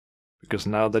because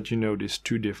now that you know these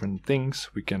two different things,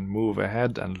 we can move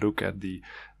ahead and look at the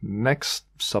next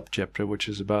subchapter, which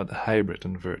is about hybrid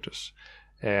inverters.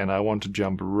 And I want to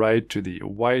jump right to the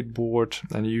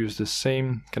whiteboard and use the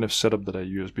same kind of setup that I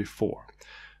used before.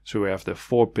 So we have the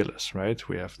 4 pillars, right?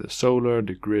 We have the solar,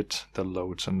 the grid, the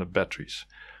loads, and the batteries.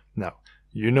 Now,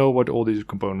 you know what all these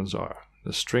components are.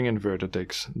 The string inverter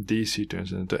takes DC,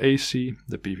 turns it into AC.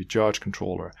 The PV charge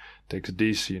controller takes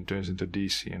DC and turns into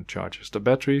DC and charges the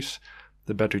batteries.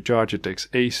 The battery charger takes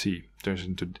AC, turns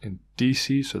into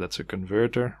DC, so that's a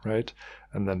converter, right?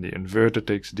 And then the inverter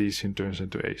takes DC and turns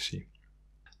into AC.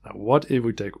 Now, what if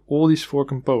we take all these 4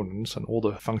 components and all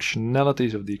the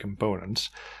functionalities of the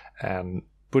components and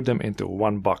put them into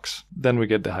one box? Then we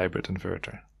get the hybrid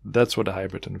inverter. That's what a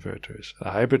hybrid inverter is. A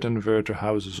hybrid inverter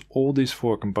houses all these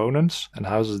 4 components and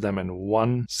houses them in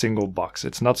one single box.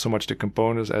 It's not so much the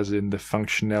components as in the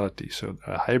functionality. So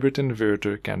a hybrid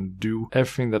inverter can do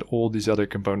everything that all these other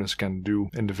components can do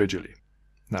individually.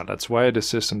 Now let's wire the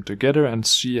system together and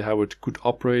see how it could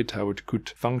operate, how it could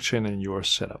function in your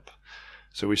setup.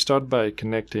 So we start by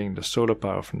connecting the solar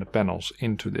power from the panels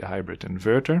into the hybrid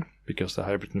inverter, because the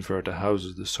hybrid inverter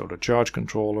houses the solar charge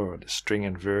controller or the string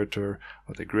inverter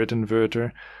or the grid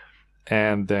inverter.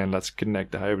 And then let's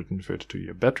connect the hybrid inverter to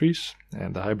your batteries.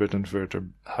 And the hybrid inverter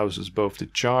houses both the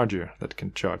charger that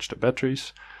can charge the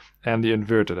batteries and the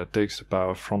inverter that takes the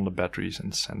power from the batteries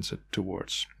and sends it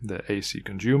towards the AC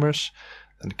consumers,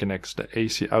 and connects the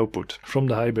AC output from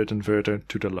the hybrid inverter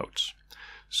to the loads.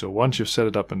 So once you've set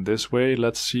it up in this way,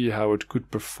 let's see how it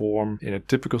could perform in a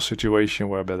typical situation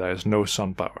whereby there is no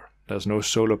sun power. There's no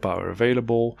solar power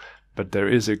available, but there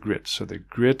is a grid. So the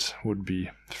grid would be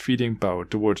feeding power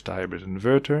towards the hybrid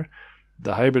inverter.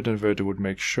 The hybrid inverter would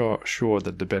make sure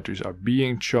that the batteries are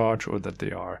being charged, or that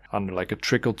they are under like a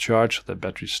trickle charge, so the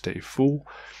batteries stay full.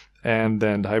 And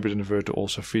then the hybrid inverter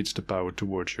also feeds the power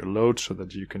towards your load so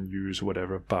that you can use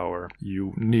whatever power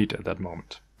you need at that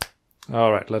moment.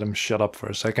 Alright, let him shut up for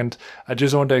a second. I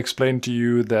just want to explain to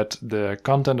you that the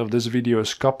content of this video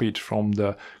is copied from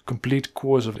the complete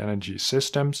course of energy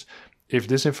systems. If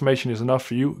this information is enough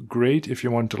for you, great. If you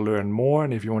want to learn more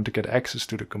and if you want to get access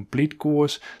to the complete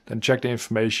course, then check the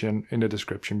information in the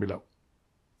description below.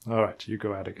 Alright, you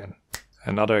go ahead again.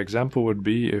 Another example would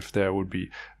be if there would be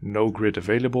no grid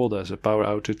available, there's a power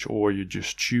outage, or you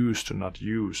just choose to not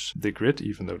use the grid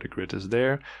even though the grid is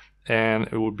there. And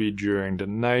it would be during the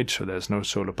night, so there's no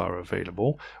solar power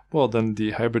available. Well, then the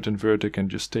hybrid inverter can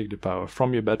just take the power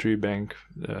from your battery bank,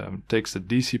 takes the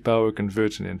DC power,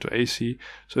 converts it into AC.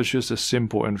 So it's just a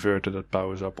simple inverter that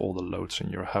powers up all the loads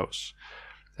in your house.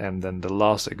 And then the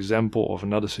last example of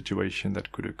another situation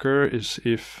that could occur is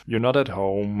if you're not at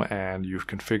home and you've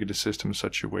configured the system in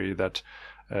such a way that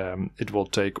it will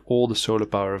take all the solar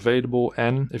power available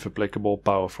and, if applicable,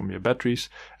 power from your batteries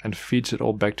and feeds it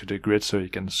all back to the grid so you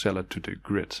can sell it to the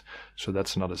grid. So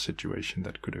that's another situation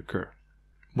that could occur.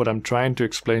 What I'm trying to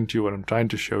explain to you, what I'm trying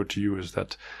to show to you is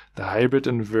that the hybrid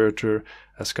inverter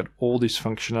has got all these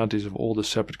functionalities of all the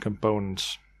separate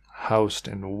components housed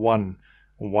in one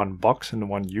box, in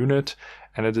one unit,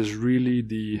 and it is really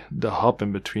the hub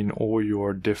in between all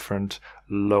your different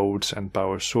loads and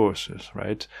power sources,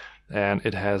 right? And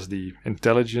it has the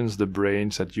intelligence, the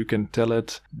brains, that you can tell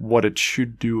it what it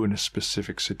should do in a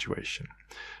specific situation.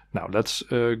 Now let's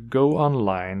go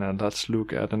online and let's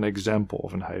look at an example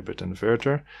of a hybrid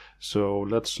inverter. So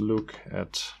let's look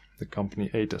at the company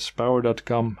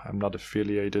atespower.com. I'm not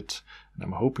affiliated, and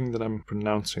I'm hoping that I'm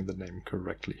pronouncing the name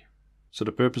correctly. So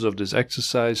the purpose of this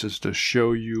exercise is to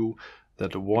show you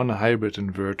that one hybrid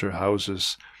inverter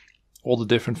houses all the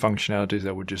different functionalities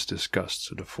that we just discussed.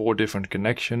 So the 4 different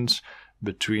connections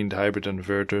between the hybrid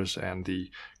inverters and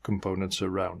the components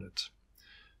around it.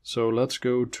 So let's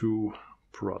go to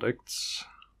products.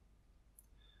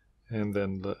 And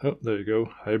then, there you go,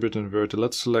 hybrid inverter.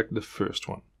 Let's select the first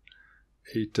one.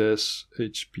 ATES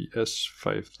HPS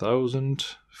 5000,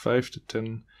 5 to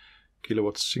 10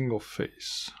 kilowatt single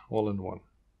phase, all in one.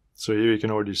 So here you can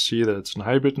already see that it's a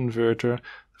hybrid inverter.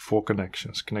 4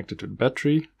 connections connected to the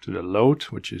battery, to the load,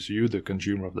 which is you, the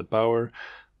consumer of the power,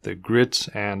 the grid,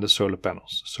 and the solar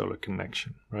panels, the solar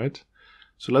connection, right?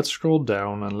 So let's scroll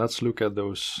down and let's look at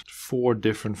those 4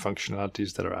 different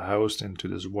functionalities that are housed into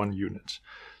this one unit.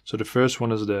 So the first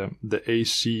one is the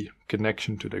AC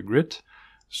connection to the grid,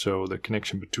 so the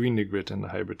connection between the grid and the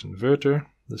hybrid inverter.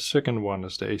 The second one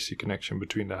is the AC connection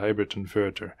between the hybrid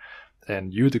inverter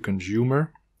and you, the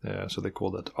consumer, so they call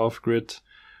that off-grid.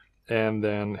 And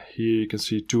then here you can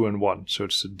see 2 in 1. So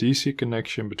it's the DC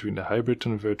connection between the hybrid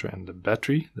inverter and the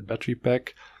battery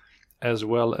pack, as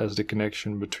well as the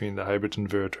connection between the hybrid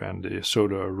inverter and the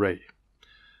solar array.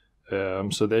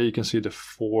 So there you can see the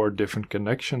 4 different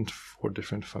connections, 4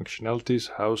 different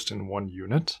functionalities housed in one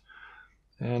unit.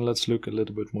 And let's look a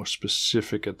little bit more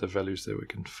specific at the values that we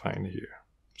can find here.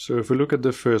 So if we look at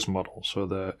the first model, so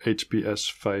the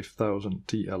HPS 5000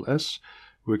 TLS,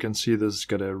 we can see this has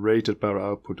got a rated power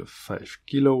output of 5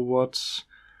 kilowatts.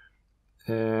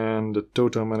 And the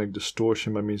total harmonic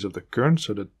distortion by means of the current,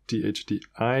 so the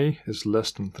THDI, is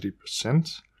less than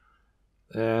 3%.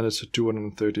 And it's a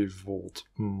 230 volt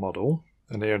model.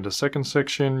 And here in the second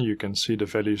section you can see the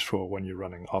values for when you're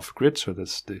running off grid, so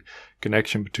that's the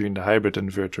connection between the hybrid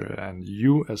inverter and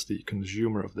you as the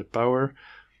consumer of the power.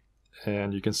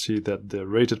 And you can see that the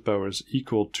rated power is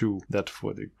equal to that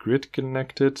for the grid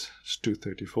connected. It's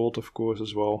 230 volt of course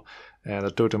as well. And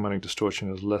the total harmonic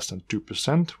distortion is less than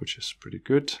 2%, which is pretty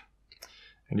good.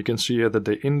 And you can see here that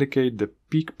they indicate the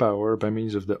peak power by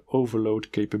means of the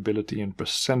overload capability in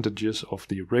percentages of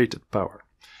the rated power.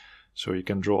 So you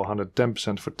can draw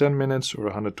 110% for 10 minutes or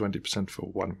 120% for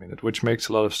 1 minute, which makes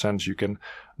a lot of sense. You can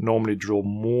normally draw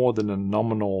more than a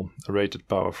nominal rated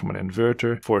power from an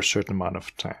inverter for a certain amount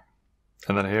of time.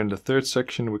 And then here in the third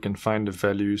section we can find the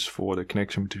values for the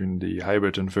connection between the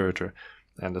hybrid inverter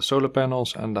and the solar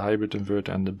panels and the hybrid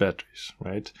inverter and the batteries,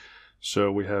 right?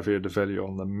 So we have here the value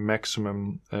on the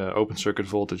maximum open circuit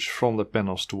voltage from the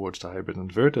panels towards the hybrid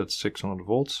inverter at 600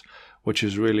 volts, which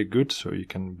is really good. So you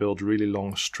can build really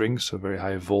long strings, so very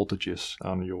high voltages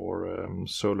on your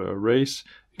solar arrays.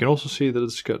 You can also see that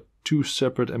it's got 2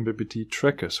 separate MPPT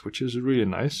trackers, which is really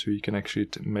nice. So you can actually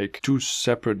make 2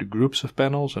 separate groups of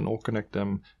panels and all connect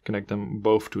them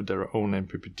both to their own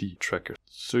MPPT tracker.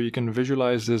 So you can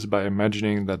visualize this by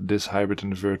imagining that this hybrid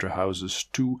inverter houses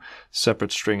 2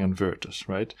 separate string inverters,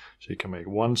 right? So you can make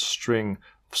 1 string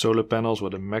of solar panels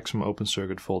with a maximum open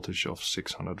circuit voltage of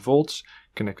 600 volts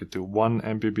connected to 1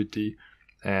 MPPT,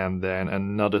 and then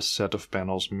another set of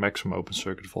panels, maximum open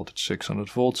circuit voltage 600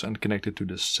 volts, and connected to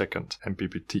the second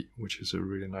MPPT, which is a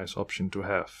really nice option to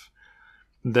have.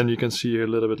 Then you can see here a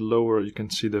little bit lower, you can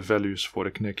see the values for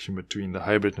the connection between the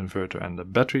hybrid inverter and the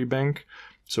battery bank.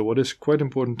 So what is quite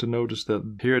important to notice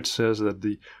that here it says that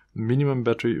the minimum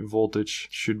battery voltage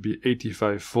should be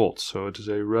 85 volts. So it is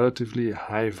a relatively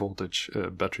high voltage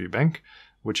battery bank,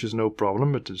 which is no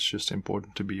problem, but it's just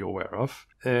important to be aware of.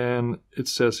 And it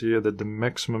says here that the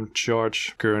maximum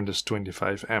charge current is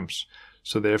 25 amps.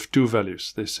 So they have 2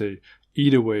 values. They say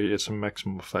either way it's a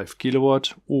maximum of 5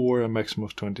 kilowatts or a maximum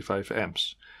of 25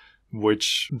 amps,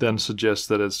 which then suggests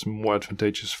that it's more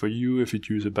advantageous for you if you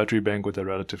use a battery bank with a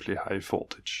relatively high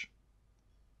voltage.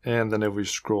 And then if we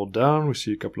scroll down, we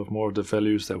see a couple of more of the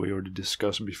values that we already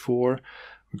discussed before.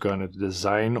 We're going to the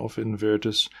design of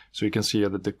inverters. So you can see here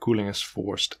that the cooling is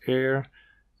forced air.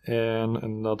 And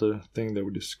another thing that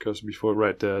we discussed before,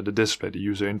 right, the display, the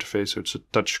user interface, so it's a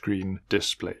touchscreen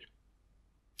display.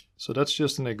 So that's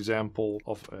just an example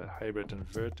of a hybrid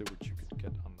inverter which you could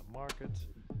get on the market.